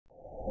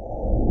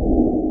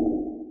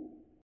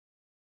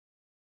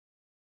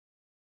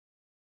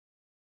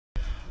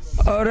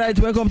Alright,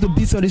 welcome to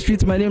Beats on the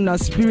Street. My name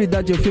is Spirit,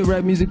 that's your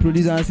favorite music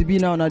producer. And be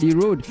now on the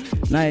road,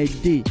 now a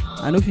day.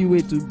 I know if you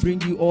wait to bring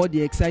you all the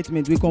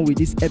excitement we come with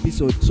this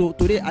episode. So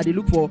today I dey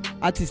look for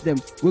artists them.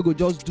 We go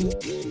just do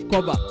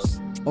covers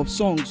of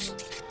songs,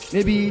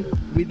 maybe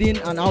within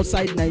and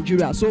outside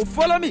Nigeria. So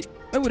follow me.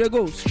 Where would they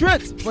go?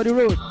 Straight for the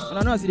road. And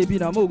I know I see the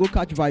beat now. I'm gonna go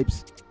catch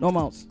vibes. No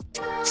mouse.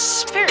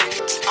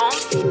 Spirit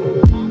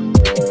on.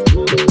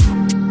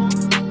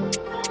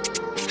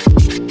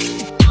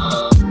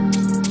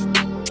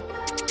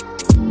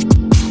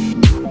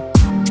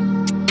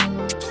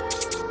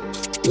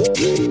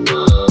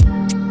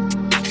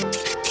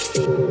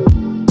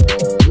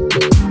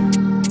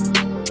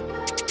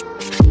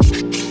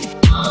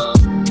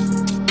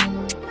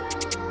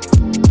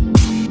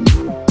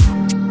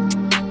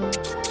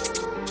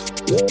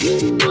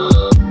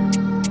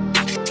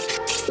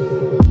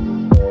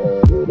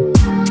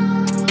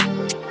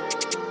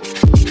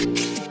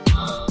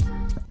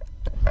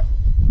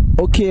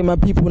 Okay, my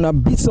people, now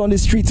Beats on the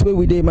Streets where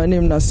we dey. My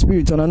name is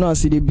Spirit, and I know I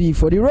see the B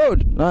for the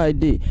road. Now I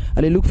dey.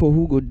 And they look for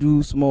who go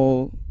do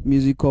small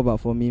music cover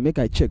for me. Make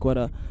I check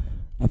whether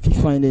if you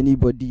find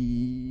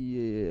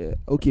anybody.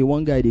 Okay,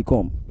 one guy they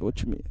come.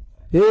 Watch me.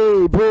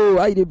 Hey, bro,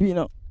 how you dey be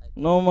now?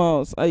 No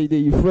mouse. How you dey?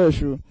 You fresh,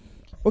 bro?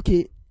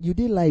 Okay, you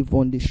dey live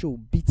on the show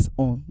Beats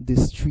on the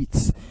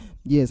Streets.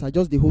 Yes, I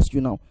just dey host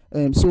you now.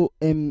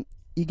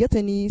 You get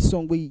any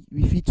song where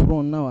we fit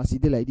run now as you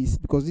dey like this,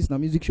 because this is a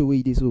music show where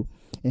you dey. So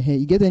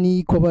you get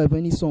any cover of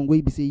any song where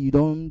you say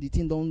the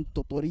thing don't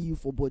torture you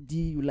for body,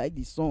 you like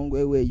the song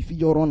where you feel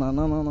your run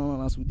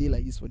and as we dey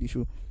like this for the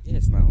show?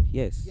 Yes, now,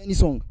 yes. Any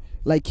song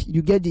like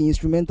you get the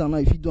instrumental now,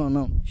 if you do it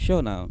now?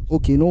 Sure, now.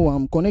 Okay, no,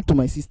 I'm connect to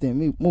my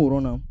system. More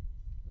run now.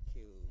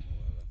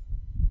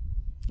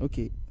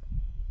 Okay.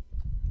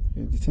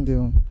 Yeah, the thing they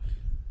on.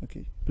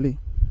 Okay, play.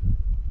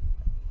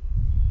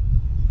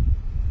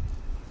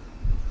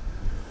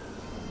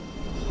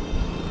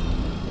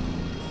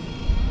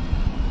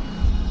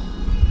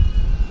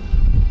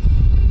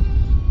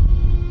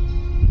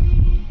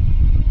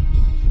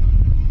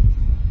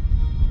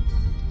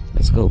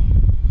 Let's go.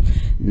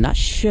 Not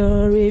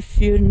sure if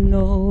you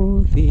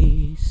know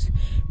this,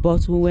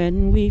 but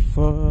when we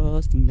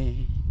first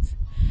met,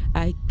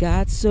 I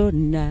got so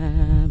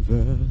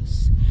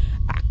nervous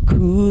I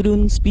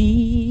couldn't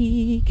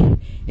speak.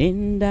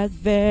 In that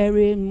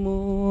very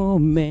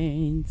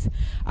moment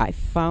I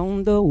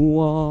found the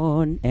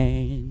one,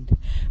 and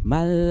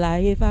my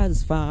life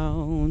has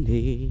found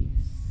its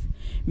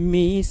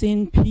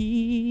missing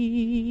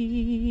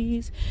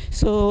piece.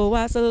 So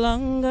as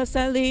long as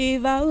I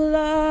live, I'll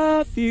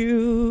love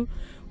you,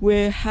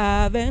 will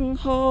have and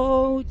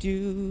hold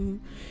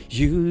you.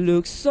 You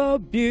look so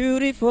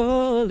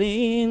beautiful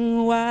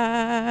in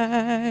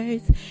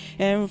white,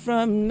 and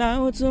from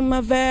now to my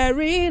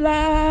very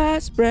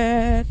last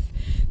breath,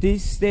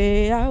 this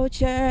day I'll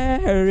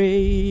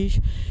cherish.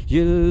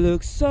 You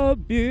look so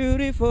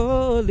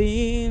beautiful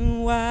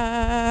in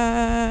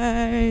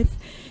white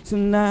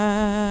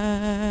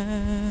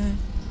tonight.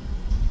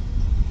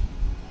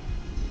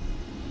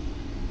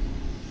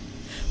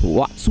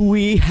 What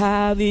we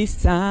have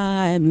is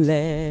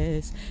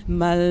timeless,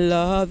 my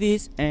love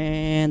is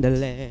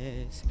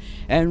endless,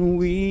 and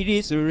with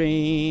this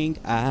ring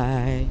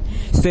I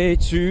say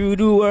to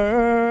the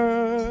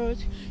world,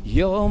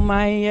 you're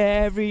my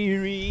every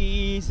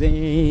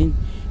reason,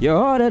 you're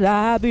all that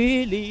I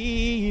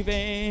believe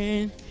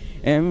in,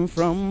 and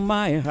from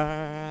my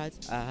heart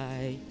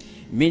I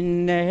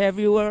mean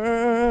every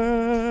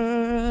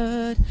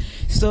word.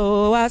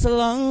 So as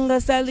long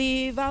as I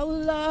live, I'll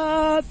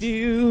love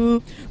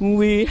you,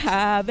 we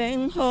have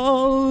and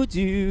hold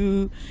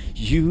you.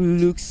 You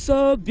look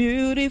so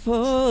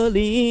beautiful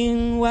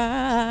in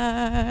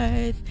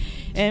white,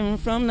 and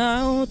from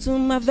now to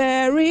my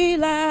very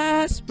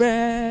last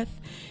breath,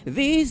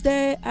 this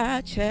day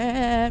I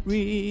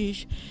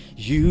cherish.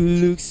 You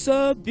look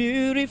so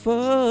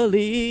beautiful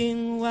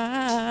in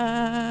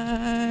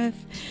white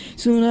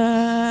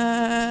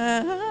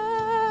tonight.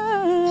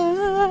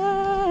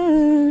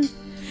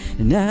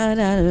 Na,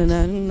 na,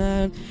 na,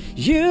 na.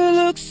 You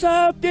look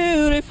so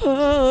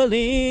beautiful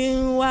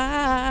in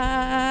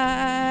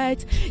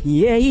white.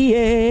 Yeah,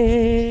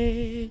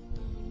 yeah.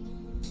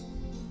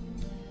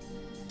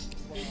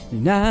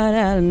 Na,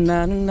 na,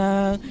 na,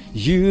 na.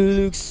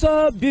 You look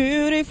so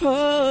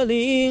beautiful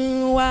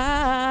in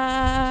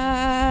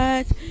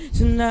white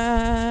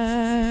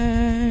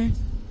tonight.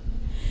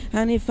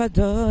 And if I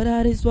thought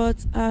that is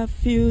what our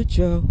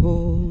future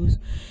holds,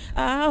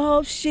 I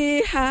hope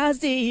she has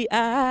the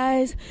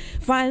eyes,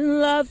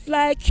 find love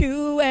like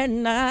you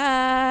and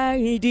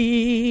I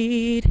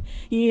did.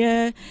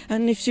 Yeah,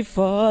 and if she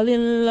fall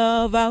in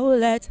love, I'll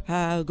let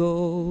her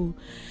go.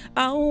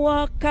 I'll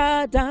walk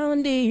her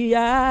down the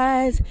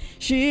aisles.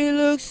 She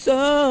looks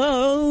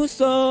so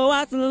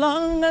as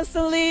long as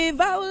I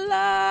live, I'll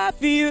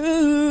love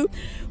you.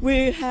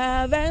 We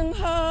have and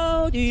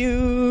hold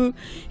you.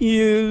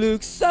 You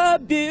look so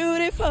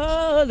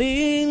beautiful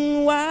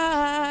in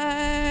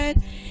white.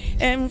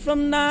 And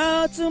from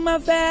now to my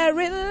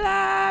very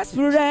last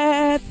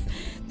breath,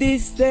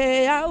 this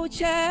day I'll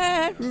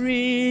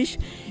cherish.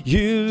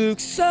 You look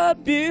so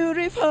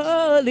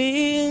beautiful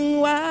in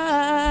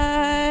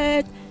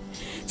white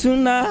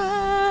tonight.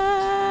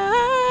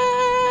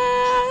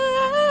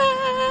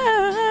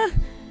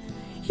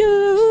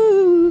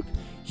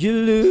 You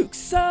look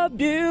so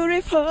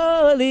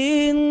beautiful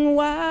in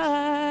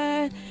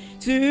white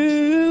tonight.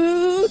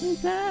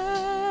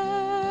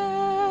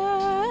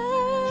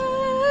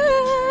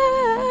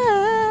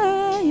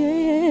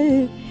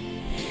 Yeah.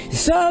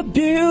 So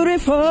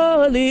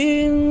beautiful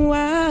in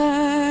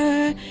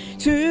white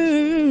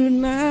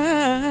tonight.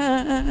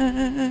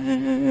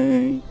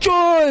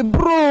 Joy,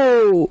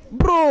 bro.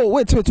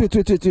 Wait.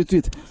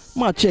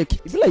 Ma check.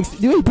 If you like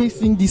the way they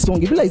sing this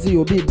song, if you like say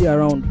your babe there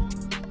around.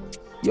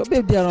 Your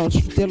babe there around,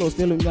 tell us.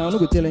 I'm not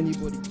gonna tell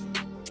anybody.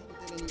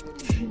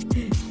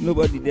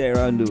 Nobody there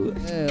around though.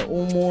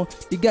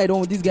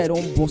 This guy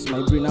don't bust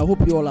my brain. I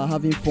hope you all are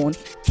having fun.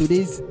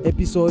 Today's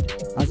episode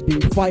has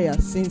been fire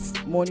since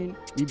morning.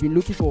 We've been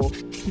looking for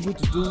people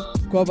to do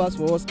covers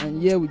for us,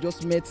 and here we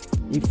just met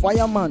a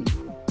fireman.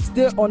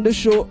 Stay on the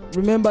show.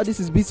 Remember, this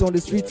is Beats on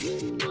the Street,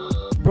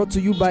 brought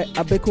to you by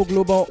Abeco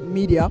Global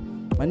Media.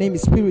 My name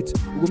is Spirit.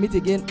 We will meet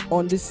again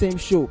on this same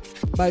show.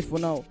 Bye for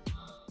now.